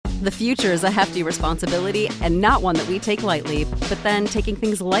The future is a hefty responsibility and not one that we take lightly, but then taking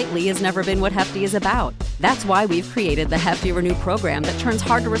things lightly has never been what Hefty is about. That's why we've created the Hefty Renew program that turns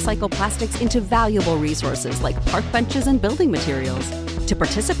hard-to-recycle plastics into valuable resources like park benches and building materials. To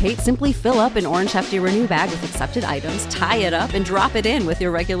participate, simply fill up an orange Hefty Renew bag with accepted items, tie it up, and drop it in with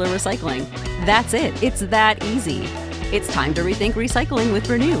your regular recycling. That's it. It's that easy. It's time to rethink recycling with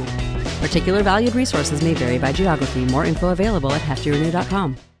Renew. Particular valued resources may vary by geography. More info available at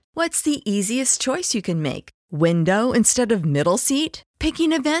heftyrenew.com. What's the easiest choice you can make? Window instead of middle seat?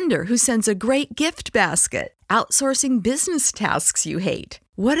 Picking a vendor who sends a great gift basket? Outsourcing business tasks you hate?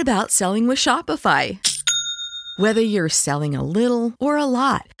 What about selling with Shopify? Whether you're selling a little or a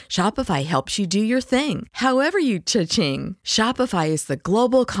lot, Shopify helps you do your thing, however you cha-ching. Shopify is the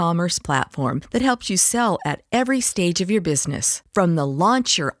global commerce platform that helps you sell at every stage of your business. From the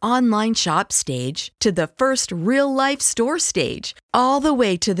launch your online shop stage to the first real-life store stage, all the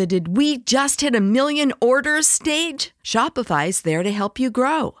way to the did we just hit a million orders stage. Shopify's there to help you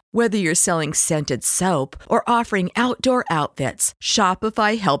grow. Whether you're selling scented soap or offering outdoor outfits,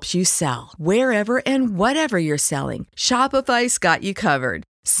 Shopify helps you sell. Wherever and whatever you're selling, Shopify's got you covered.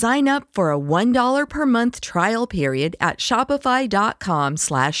 Sign up for a $1 per month trial period at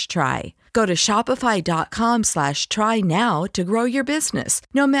shopify.com/try. Go to shopify.com/try now to grow your business,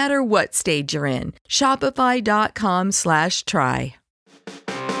 no matter what stage you're in. Shopify.com/try.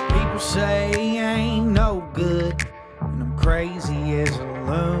 People say I ain't no good, and I'm crazy as a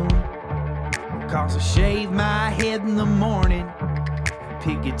loon. Cause I shave my head in the morning,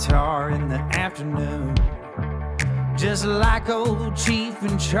 pick guitar in the afternoon. Just like old Chief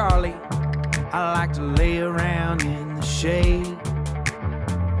and Charlie, I like to lay around in the shade.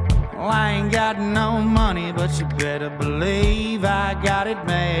 Well, I ain't got no money, but you better believe I got it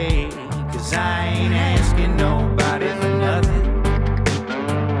made. Cause I ain't asking nobody for nothing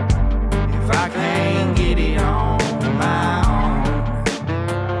if I can't get it on my own.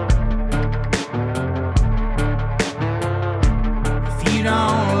 If you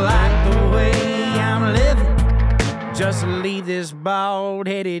don't like the way I'm living, just leave this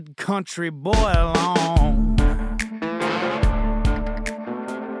bald-headed country boy alone.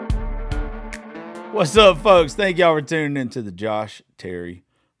 What's up, folks? Thank y'all for tuning into the Josh Terry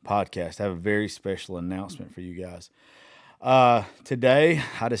podcast. I have a very special announcement for you guys. Today,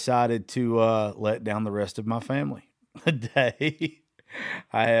 I decided to let down the rest of my family. Today,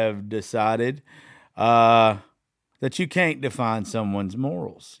 I have decided that you can't define someone's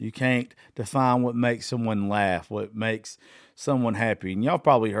morals. You can't define what makes someone laugh, what makes someone happy. And y'all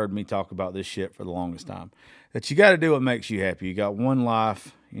probably heard me talk about this shit for the longest time. That you got to do what makes you happy. You got one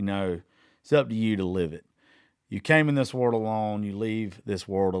life, it's up to you to live it. You came in this world alone, you leave this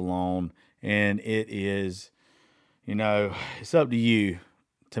world alone, and it is, it's up to you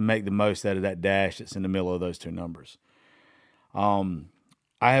to make the most out of that dash that's in the middle of those two numbers. I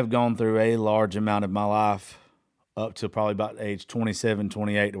have gone through a large amount of my life up to probably about age 27,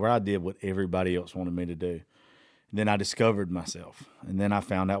 28, where I did what everybody else wanted me to do. And then I discovered myself, and then I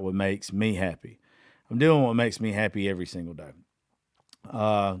found out what makes me happy. I'm doing what makes me happy every single day.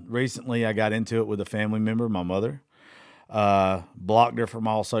 Recently I got into it with a family member, my mother, blocked her from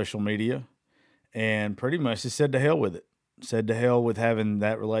all social media, and pretty much just said to hell with it. Said to hell with having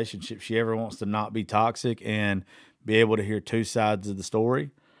that relationship. If she ever wants to not be toxic and be able to hear two sides of the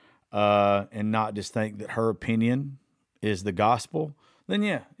story, and not just think that her opinion is the gospel, then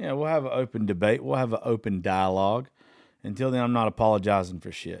yeah, we'll have an open debate. We'll have an open dialogue. Until then, I'm not apologizing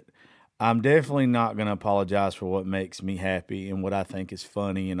for shit. I'm definitely not going to apologize for what makes me happy and what I think is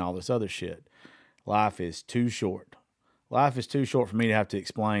funny and all this other shit. Life is too short. Life is too short for me to have to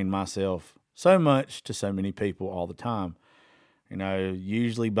explain myself so much to so many people all the time.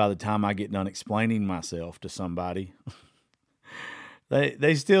 Usually by the time I get done explaining myself to somebody,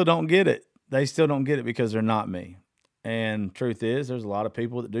 they still don't get it. They still don't get it because they're not me. And truth is, there's a lot of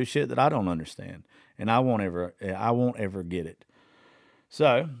people that do shit that I don't understand, and I won't ever get it.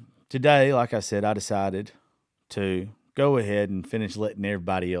 So today, like I said, I decided to go ahead and finish letting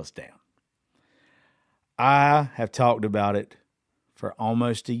everybody else down. I have talked about it for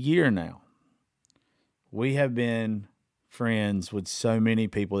almost a year now. We have been friends with so many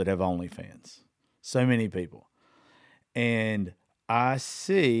people that have OnlyFans. So many people. And I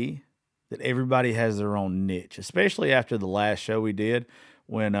see that everybody has their own niche, especially after the last show we did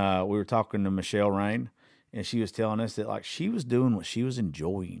when we were talking to Michelle Rain, and she was telling us that she was doing what she was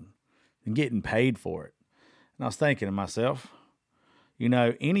enjoying and getting paid for it. And I was thinking to myself,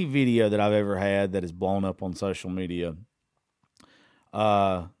 any video that I've ever had that is blown up on social media,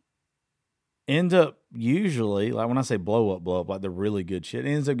 in ends up usually, like when I say blow up, like the really good shit,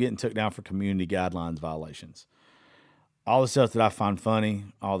 ends up getting took down for community guidelines violations. All the stuff that I find funny,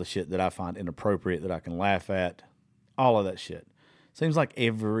 all the shit that I find inappropriate that I can laugh at, all of that shit. Seems like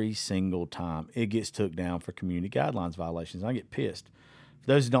every single time it gets took down for community guidelines violations. I get pissed. For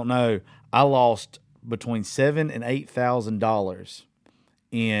those who don't know, I lost between $7,000 and $8,000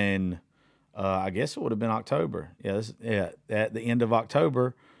 in, I guess it would have been October. At the end of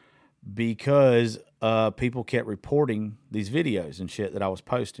October, because people kept reporting these videos and shit that I was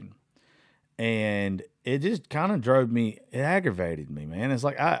posting. And it just kind of it aggravated me, man. It's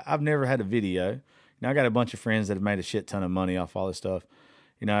like, I've never had a video. Now, I got a bunch of friends that have made a shit ton of money off all this stuff.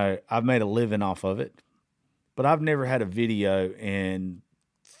 You know, I've made a living off of it. But I've never had a video in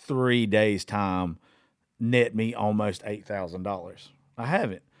 3 days' time net me almost $8,000. I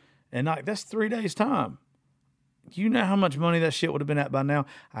haven't. And like, that's 3 days' time. You know how much money that shit would have been at by now?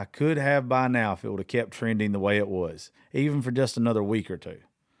 I could have by now if it would have kept trending the way it was, even for just another week or two.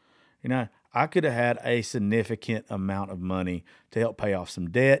 You know, I could have had a significant amount of money to help pay off some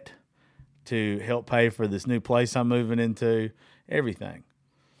debt, to help pay for this new place I'm moving into, everything.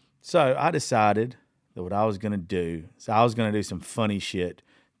 So I decided that what I was going to do is I was going to do some funny shit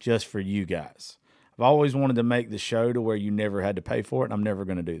just for you guys. I've always wanted to make the show to where you never had to pay for it, and I'm never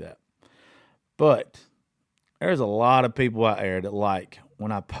going to do that. But there's a lot of people out there that like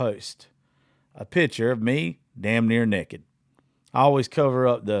when I post a picture of me damn near naked. I always cover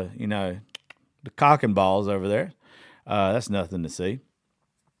up the cock and balls over there. That's nothing to see.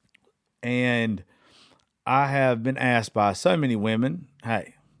 And I have been asked by so many women,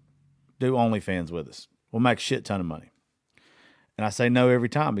 hey, do OnlyFans with us. We'll make a shit ton of money. And I say no every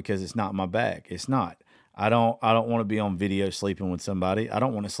time because it's not my bag. It's not. I don't want to be on video sleeping with somebody. I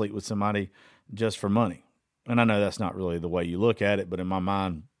don't want to sleep with somebody just for money. And I know that's not really the way you look at it, but in my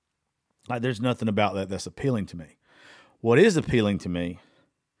mind, like, there's nothing about that that's appealing to me. What is appealing to me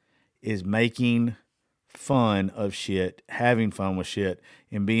is making fun of shit, having fun with shit,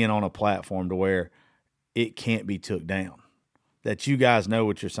 and being on a platform to where it can't be took down, that you guys know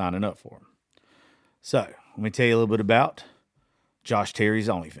what you're signing up for. So let me tell you a little bit about Josh Terry's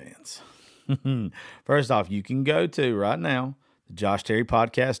OnlyFans. First off, you can go to right now,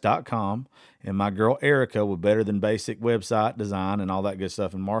 JoshTerryPodcast.com, and my girl Erica with Better Than Basic website design and all that good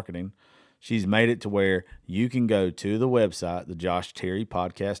stuff in marketing. She's made it to where you can go to the website, the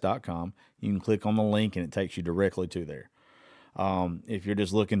JoshTerryPodcast.com. You can click on the link and it takes you directly to there. If you're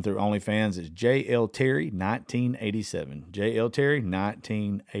just looking through OnlyFans, it's JL Terry 1987. JL Terry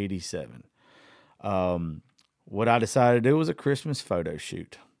 1987. What I decided to do was a Christmas photo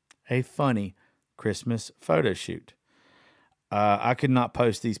shoot, a funny Christmas photo shoot. I could not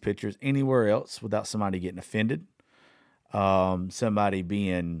post these pictures anywhere else without somebody getting offended, somebody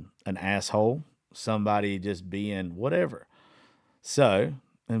being an asshole, somebody just being whatever. So,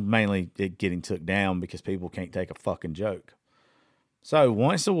 and mainly it getting took down because people can't take a fucking joke. So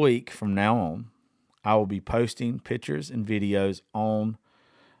once a week from now on, I will be posting pictures and videos on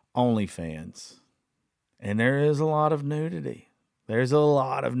OnlyFans. And there is a lot of nudity. There's a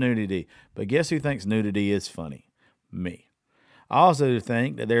lot of nudity. But guess who thinks nudity is funny? Me. I also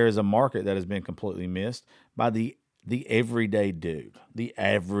think that there is a market that has been completely missed by the everyday dude, the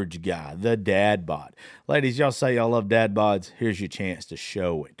average guy, the dad bod. Ladies, y'all say y'all love dad bods. Here's your chance to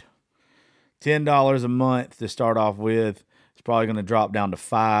show it. $10 a month to start off with. It's probably going to drop down to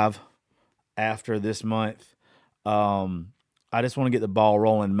 $5 after this month. I just want to get the ball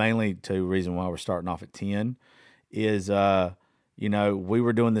rolling, mainly to the reason why we're starting off at 10 is, we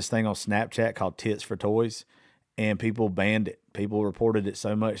were doing this thing on Snapchat called Tits for Toys, and people banned it. People reported it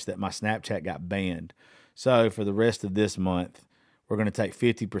so much that my Snapchat got banned. So for the rest of this month, we're going to take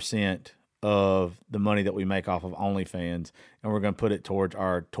 50% of the money that we make off of OnlyFans, and we're going to put it towards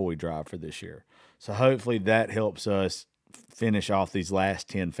our toy drive for this year. So hopefully that helps us finish off these last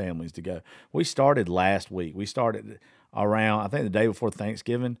 10 families to go. We started last week. We started around, I think, the day before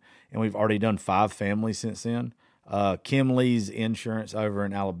Thanksgiving, and we've already done 5 families since then. Kim Lee's Insurance over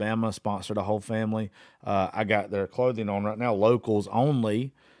in Alabama sponsored a whole family. I got their clothing on right now, locals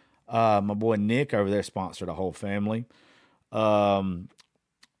only. My boy Nick over there sponsored a whole family. I'm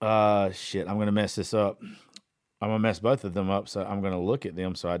going to mess this up. I'm going to mess both of them up, so I'm going to look at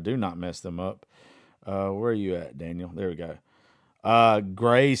them so I do not mess them up. Where are you at, Daniel? There we go.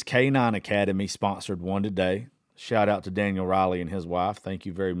 Gray's Canine Academy sponsored one today. Shout out to Daniel Riley and his wife. Thank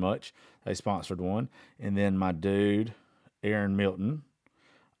you very much. They sponsored one. And then my dude, Aaron Milton,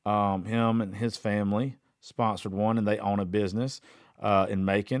 him and his family sponsored one, and they own a business in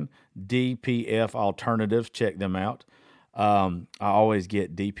Macon. DPF Alternatives. Check them out. I always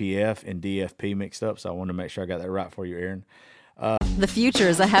get DPF and DFP mixed up, so I wanted to make sure I got that right for you, Aaron. The future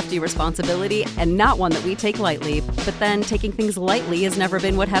is a hefty responsibility and not one that we take lightly, but then taking things lightly has never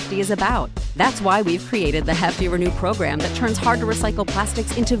been what Hefty is about. That's why we've created the Hefty Renew program that turns hard-to-recycle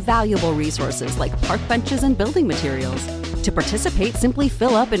plastics into valuable resources like park benches and building materials. To participate, simply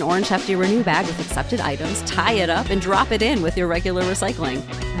fill up an orange Hefty Renew bag with accepted items, tie it up, and drop it in with your regular recycling.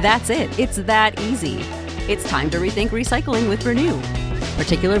 That's it. It's that easy. It's time to rethink recycling with Renew.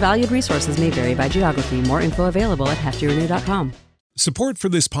 Particular valued resources may vary by geography. More info available at heftyrenew.com. Support for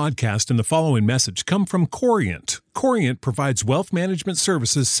this podcast and the following message come from Corient. Corient provides wealth management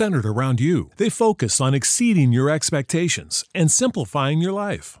services centered around you. They focus on exceeding your expectations and simplifying your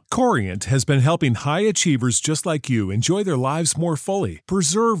life. Corient has been helping high achievers just like you enjoy their lives more fully,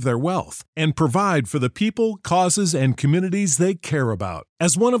 preserve their wealth, and provide for the people, causes, and communities they care about.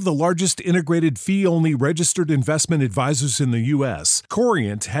 As one of the largest integrated fee-only registered investment advisors in the U.S.,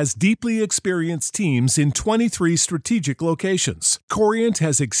 Corient has deeply experienced teams in 23 strategic locations. Corient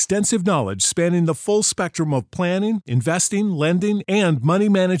has extensive knowledge spanning the full spectrum of planning, investing, lending, and money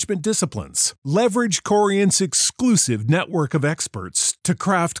management disciplines. Leverage Corient's exclusive network of experts to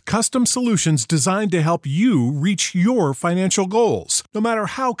craft custom solutions designed to help you reach your financial goals, no matter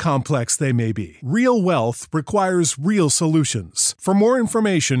how complex they may be. Real wealth requires real solutions. For more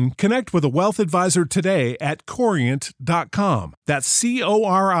information, connect with a wealth advisor today at Corient.com. That's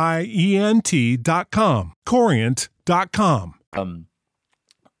Corient.com. Corient.com.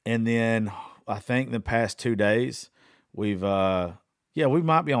 And then I think the past 2 days we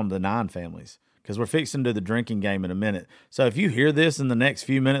might be on the 9 families because we're fixing to do the drinking game in a minute. So if you hear this in the next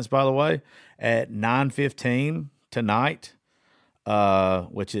few minutes, by the way, at 9:15 tonight,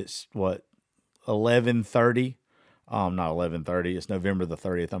 which is 11:30. Not 11:30. It's November the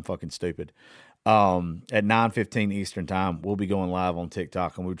 30th. I'm fucking stupid. At 9:15 Eastern time, we'll be going live on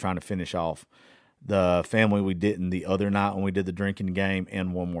TikTok, and we're trying to finish off the family we didn't the other night when we did the drinking game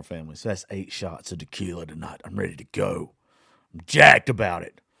and one more family. So that's 8 shots of tequila tonight. I'm ready to go. I'm jacked about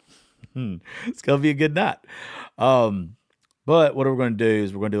it. It's going to be a good night. But what we're going to do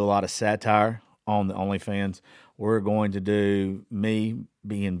is we're going to do a lot of satire on the OnlyFans. We're going to do me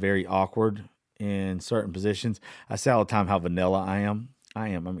being very awkward in certain positions. I say all the time how vanilla I am.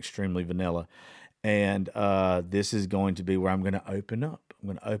 I'm extremely vanilla. And this is going to be where I'm going to open up. I'm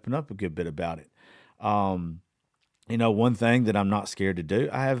going to open up a good bit about it. One thing that I'm not scared to do,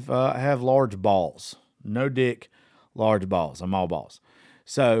 I have large balls. No dick, large balls. I'm all balls.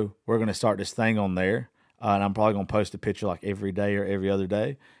 So we're going to start this thing on there. And I'm probably going to post a picture like every day or every other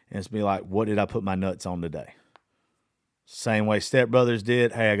day. And it's be like, what did I put my nuts on today? Same way Step Brothers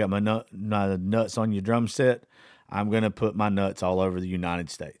did. Hey, I got my nuts on your drum set. I'm going to put my nuts all over the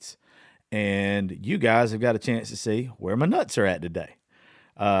United States. And you guys have got a chance to see where my nuts are at today.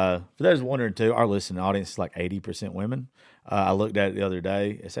 For those wondering too, our listening audience is like 80% women. I looked at it the other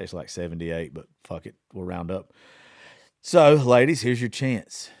day. It's actually like 78, but fuck it. We'll round up. So ladies, here's your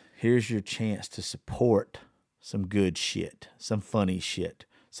chance. Here's your chance to support some good shit, some funny shit,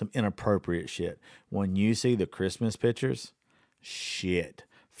 some inappropriate shit. When you see the Christmas pictures, shit.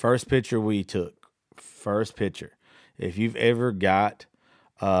 First picture we took. If you've ever got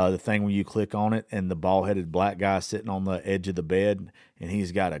the thing where you click on it and the bald-headed black guy sitting on the edge of the bed and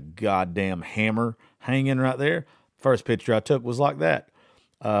he's got a goddamn hammer hanging right there. First picture I took was like that.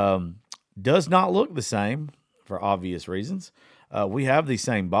 Does not look the same for obvious reasons. We have the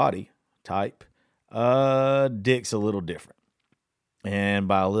same body type. Dick's a little different. And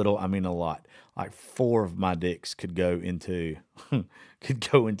by a little, I mean a lot. Like 4 of my dicks could go into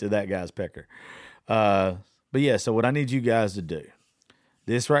that guy's pecker. But yeah, so what I need you guys to do,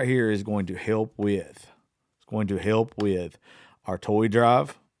 this right here is going to help with our toy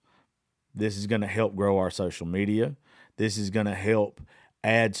drive. This is going to help grow our social media. This is going to help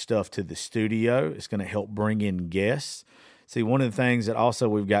add stuff to the studio. It's going to help bring in guests. See, one of the things that also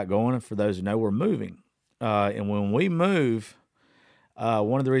we've got going, for those who know, we're moving. And when we move,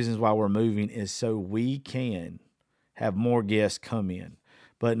 one of the reasons why we're moving is so we can have more guests come in.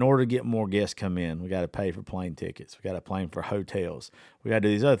 But in order to get more guests come in, we got to pay for plane tickets. We got to pay for hotels. We got to do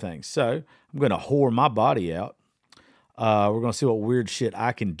these other things. So I'm going to whore my body out. We're going to see what weird shit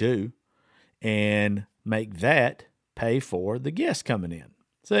I can do and make that pay for the guests coming in.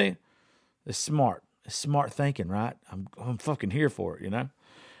 See, it's smart. It's smart thinking, right? I'm fucking here for it, you know?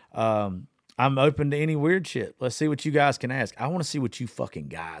 I'm open to any weird shit. Let's see what you guys can ask. I want to see what you fucking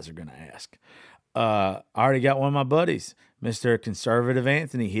guys are going to ask. I already got one of my buddies, Mr. Conservative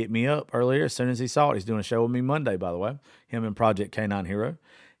Anthony, hit me up earlier as soon as he saw it. He's doing a show with me Monday, by the way. Him and Project K9 Hero.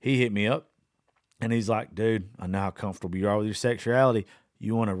 He hit me up. And he's like, dude, I know how comfortable you are with your sexuality.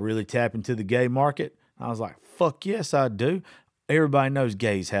 You want to really tap into the gay market? I was like, fuck yes, I do. Everybody knows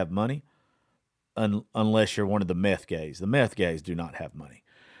gays have money, unless you're one of the meth gays. The meth gays do not have money.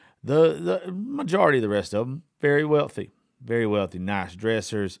 The majority of the rest of them, very wealthy, nice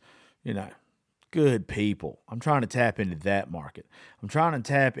dressers, good people. I'm trying to tap into that market. I'm trying to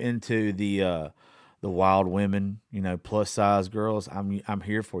tap into the wild women, plus size girls. I'm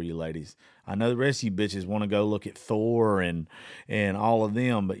here for you, ladies. I know the rest of you bitches want to go look at Thor and all of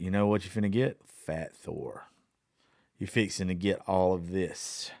them, but you know what you're finna get? Fat Thor. You're fixing to get all of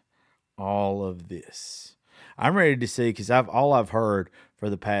this. All of this. I'm ready to see, because all I've heard for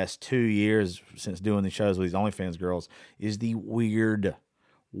the past 2 years since doing the shows with these OnlyFans girls is the weird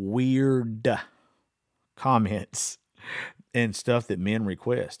comments and stuff that men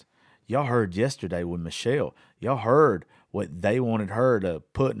request. Y'all heard yesterday with Michelle. Y'all heard what they wanted her to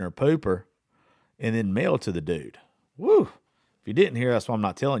put in her pooper and then mail to the dude. Woo! If you didn't hear, that's why I'm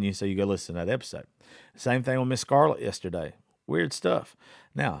not telling you, so you go listen to that episode. Same thing with Miss Scarlett yesterday. Weird stuff.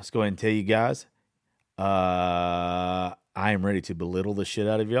 Now, let's go ahead and tell you guys, I am ready to belittle the shit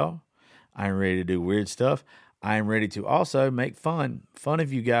out of y'all. I am ready to do weird stuff. I am ready to also make fun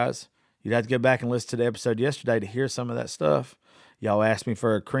of you guys. You'd have to go back and listen to the episode yesterday to hear some of that stuff. Y'all asked me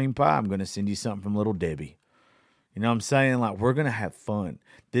for a cream pie. I'm going to send you something from Little Debbie. You know what I'm saying? Like, we're going to have fun.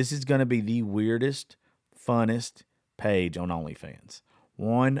 This is going to be the weirdest, funnest page on OnlyFans.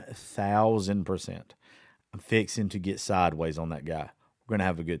 1,000%. I'm fixing to get sideways on that guy. We're going to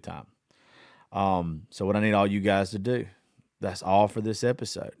have a good time. So what I need all you guys to do, that's all for this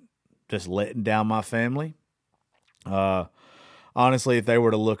episode. Just letting down my family. Honestly, if they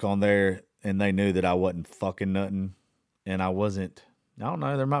were to look on there and they knew that I wasn't fucking nothing and I wasn't, I don't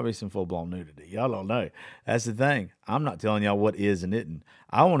know, there might be some full-blown nudity. Y'all don't know. That's the thing. I'm not telling y'all what is and isn't.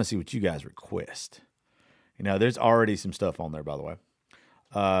 I want to see what you guys request. There's already some stuff on there, by the way.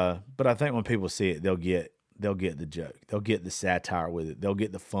 But I think when people see it, they'll get the joke. They'll get the satire with it. They'll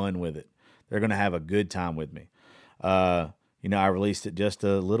get the fun with it. They're going to have a good time with me. I released it just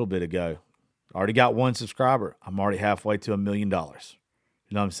a little bit ago. Already got 1 subscriber. I'm already halfway to $1 million. You know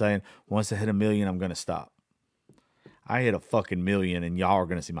what I'm saying? Once I hit 1 million, I'm going to stop. I hit a fucking million and y'all are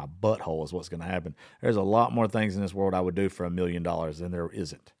going to see my butthole is what's going to happen. There's a lot more things in this world I would do for $1 million than there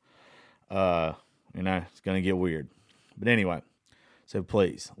isn't. It's going to get weird. But anyway, so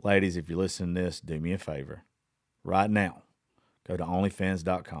please, ladies, if you're listening to this, do me a favor. Right now, go to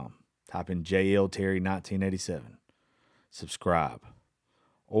onlyfans.com. Type in JL Terry 1987. Subscribe.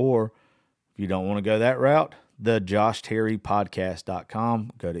 Or if you don't want to go that route, the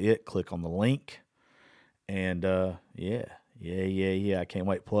JoshTerryPodcast.com. Go to it, click on the link. And yeah. I can't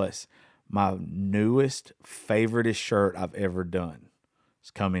wait. Plus, my newest, favoriteest shirt I've ever done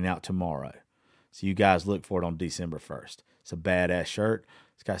is coming out tomorrow. So you guys look for it on December 1st. It's a badass shirt.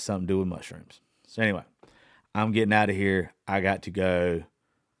 It's got something to do with mushrooms. So anyway, I'm getting out of here. I got to go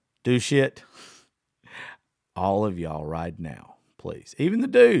do shit. All of y'all right now, please. Even the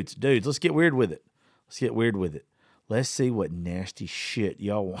dudes. Dudes, let's get weird with it. Let's see what nasty shit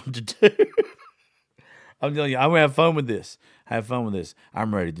y'all want to do. I'm telling you, I'm going to have fun with this.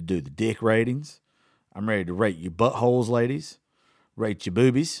 I'm ready to do the dick ratings. I'm ready to rate your buttholes, ladies. Rate your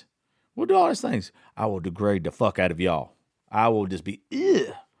boobies. We'll do all these things. I will degrade the fuck out of y'all. I will just be,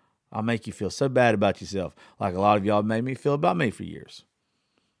 ugh. I'll make you feel so bad about yourself, like a lot of y'all made me feel about me for years.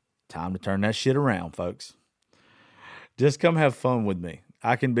 Time to turn that shit around, folks. Just come have fun with me.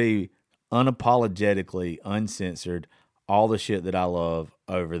 I can be unapologetically uncensored, all the shit that I love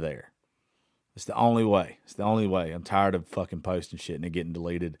over there. It's the only way. I'm tired of fucking posting shit and it getting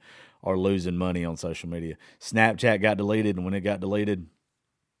deleted or losing money on social media. Snapchat got deleted, and when it got deleted,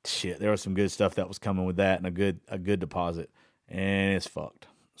 shit, there was some good stuff that was coming with that and a good deposit, and it's fucked.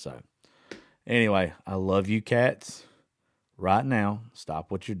 So anyway, I love you cats. Right now,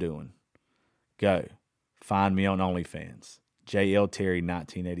 stop what you're doing. Go. Find me on OnlyFans. JL Terry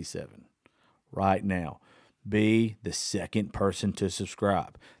 1987. Right now. Be the second person to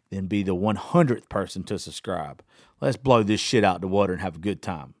subscribe. Then be the 100th person to subscribe. Let's blow this shit out the water and have a good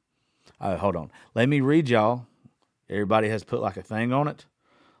time. Hold on. Let me read y'all. Everybody has put like a thing on it.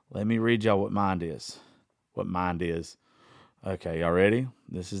 Let me read y'all what mine is. Okay, y'all ready?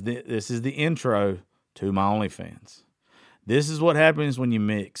 This is the intro to my OnlyFans. This is what happens when you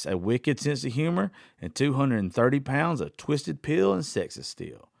mix a wicked sense of humor and 230 pounds of twisted pill and sexist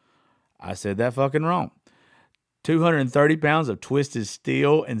steel. I said that fucking wrong. 230 pounds of twisted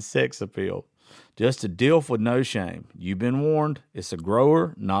steel and sex appeal. Just a dilf with no shame. You've been warned. It's a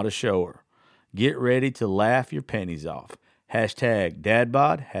grower, not a shower. Get ready to laugh your panties off.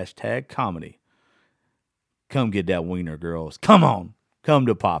 #dadbod, #comedy. Come get that wiener, girls. Come on. Come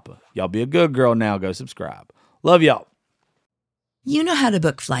to Papa. Y'all be a good girl now. Go subscribe. Love y'all. You know how to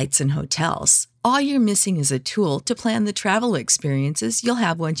book flights and hotels. All you're missing is a tool to plan the travel experiences you'll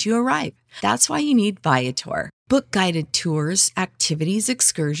have once you arrive. That's why you need Viator. Book guided tours, activities,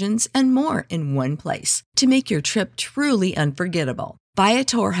 excursions, and more in one place to make your trip truly unforgettable.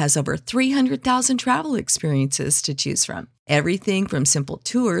 Viator has over 300,000 travel experiences to choose from. Everything from simple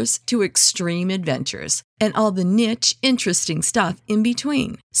tours to extreme adventures and all the niche, interesting stuff in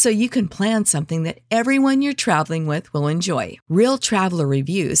between. So you can plan something that everyone you're traveling with will enjoy. Real traveler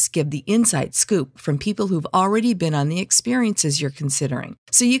reviews give the inside scoop from people who've already been on the experiences you're considering.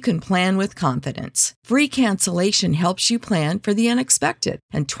 So you can plan with confidence. Free cancellation helps you plan for the unexpected.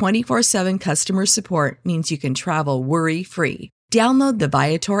 And 24/7 customer support means you can travel worry-free. Download the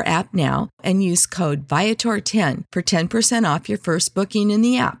Viator app now and use code Viator10 for 10% off your first booking in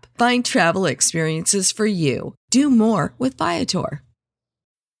the app. Find travel experiences for you. Do more with Viator.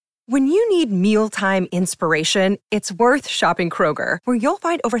 When you need mealtime inspiration, it's worth shopping Kroger, where you'll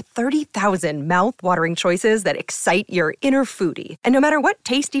find over 30,000 mouth-watering choices that excite your inner foodie. And no matter what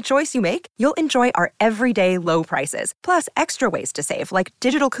tasty choice you make, you'll enjoy our everyday low prices, plus extra ways to save, like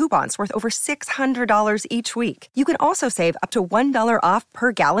digital coupons worth over $600 each week. You can also save up to $1 off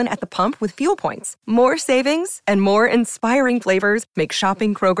per gallon at the pump with fuel points. More savings and more inspiring flavors make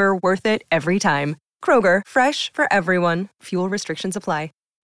shopping Kroger worth it every time. Kroger, fresh for everyone. Fuel restrictions apply.